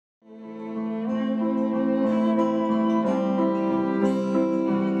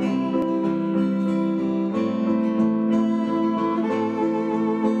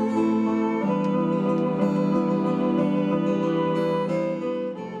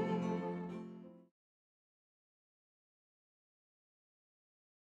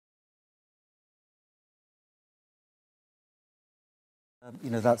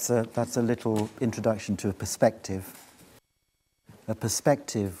That's a little introduction to a perspective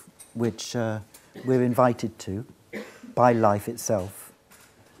which we're invited to by life itself,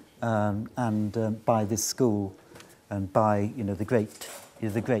 and by this school, and by the great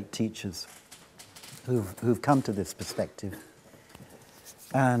teachers who've come to this perspective,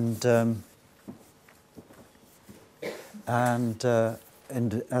 and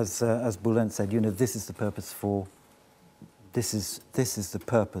as Boulen said, this is the purpose for. This is the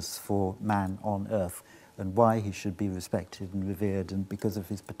purpose for man on earth, and why he should be respected and revered, and because of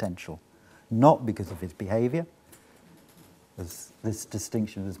his potential, not because of his behaviour, as this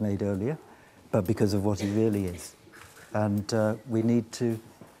distinction was made earlier, but because of what he really is. And we need to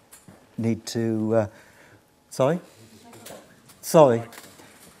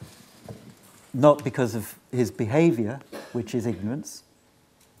not because of his behaviour, which is ignorance,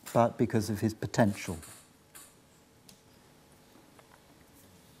 but because of his potential.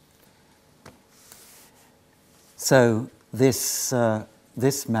 So this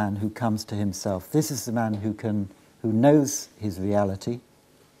man who comes to himself, this is the man who knows his reality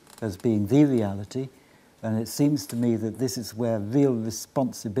as being the reality, and it seems to me that this is where real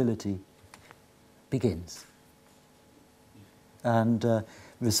responsibility begins. And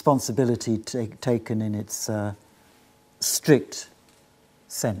responsibility taken in its strict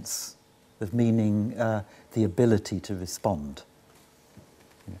sense of meaning the ability to respond.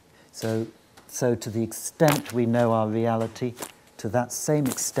 So to the extent we know our reality, to that same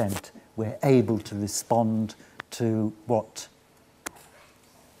extent we're able to respond to what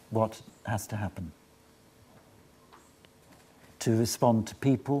has to happen. To respond to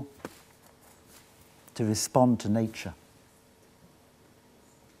people, to respond to nature.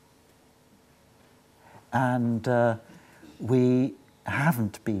 And we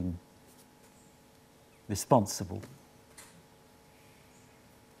haven't been responsible.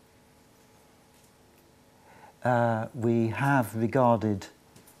 We have regarded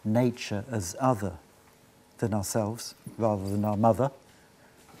nature as other than ourselves, rather than our mother,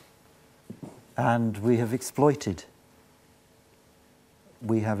 and we have exploited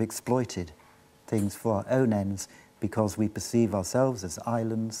things for our own ends because we perceive ourselves as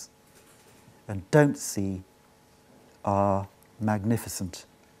islands and don't see our magnificent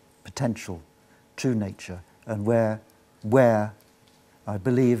potential, true nature, and where I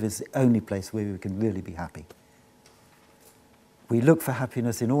believe is the only place where we can really be happy. We look for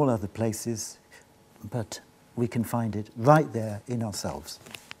happiness in all other places, but we can find it right there in ourselves.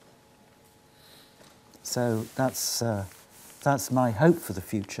 So that's my hope for the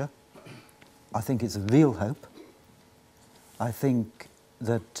future. I think it's a real hope. I think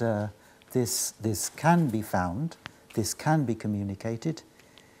that this can be found, this can be communicated.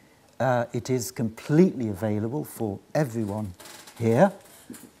 It is completely available for everyone here,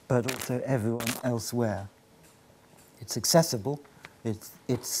 but also everyone elsewhere. It's accessible. It's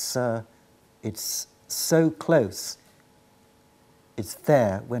so close. It's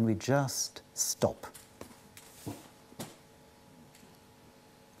there when we just stop.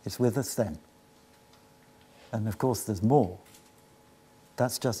 It's with us then. And of course there's more.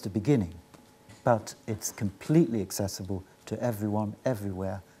 That's just a beginning. But it's completely accessible to everyone,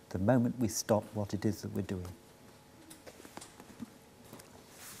 everywhere, the moment we stop what it is that we're doing.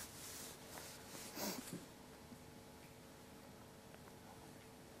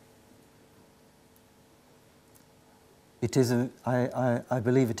 It is I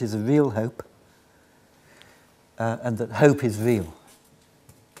believe it is a real hope, and that hope is real.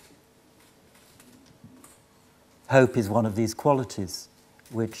 Hope is one of these qualities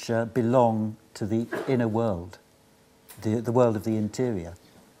which belong to the inner world, the world of the interior,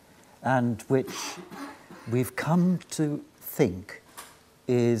 and which we've come to think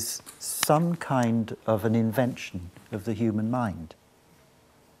is some kind of an invention of the human mind.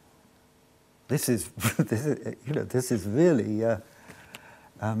 This is really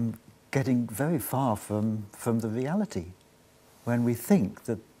getting very far from the reality when we think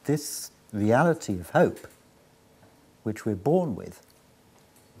that this reality of hope, which we're born with,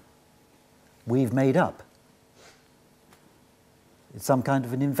 we've made up. It's some kind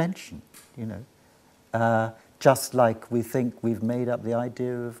of an invention, just like we think we've made up the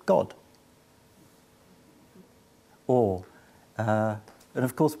idea of God. And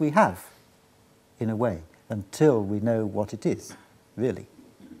of course we have, in a way, until we know what it is, really.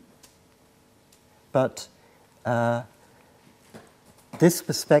 But this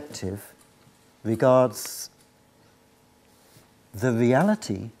perspective regards the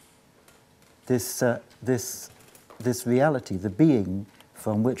reality, this reality, the being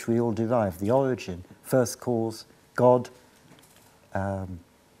from which we all derive, the origin, first cause, God,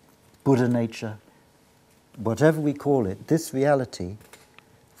 Buddha nature, whatever we call it, this reality,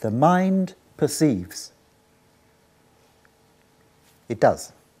 the mind perceives. It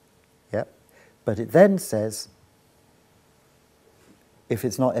does. Yeah? But it then says, if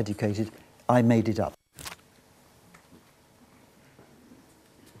it's not educated, I made it up.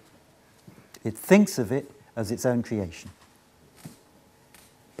 It thinks of it as its own creation.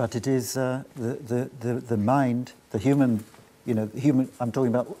 But it is the mind, the human, I'm talking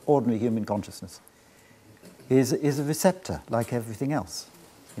about ordinary human consciousness, is a receptor like everything else.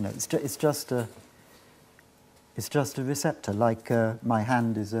 It's just a receptor, like my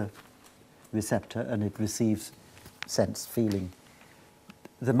hand is a receptor and it receives sense, feeling.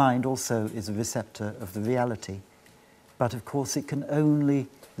 The mind also is a receptor of the reality, but of course it can only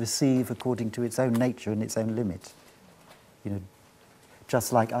receive according to its own nature and its own limit.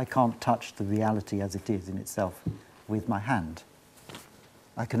 Just like I can't touch the reality as it is in itself with my hand.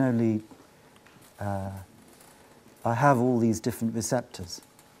 I can only, I have all these different receptors.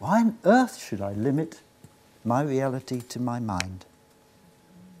 Why on earth should I limit my reality to my mind?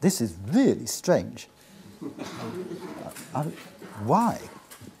 This is really strange. Why?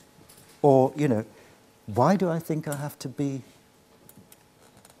 Or, why do I think I have to be,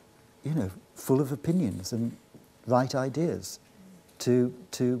 full of opinions and right ideas to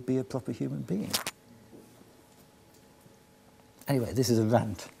be a proper human being? Anyway, this is a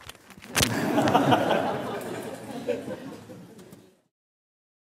rant.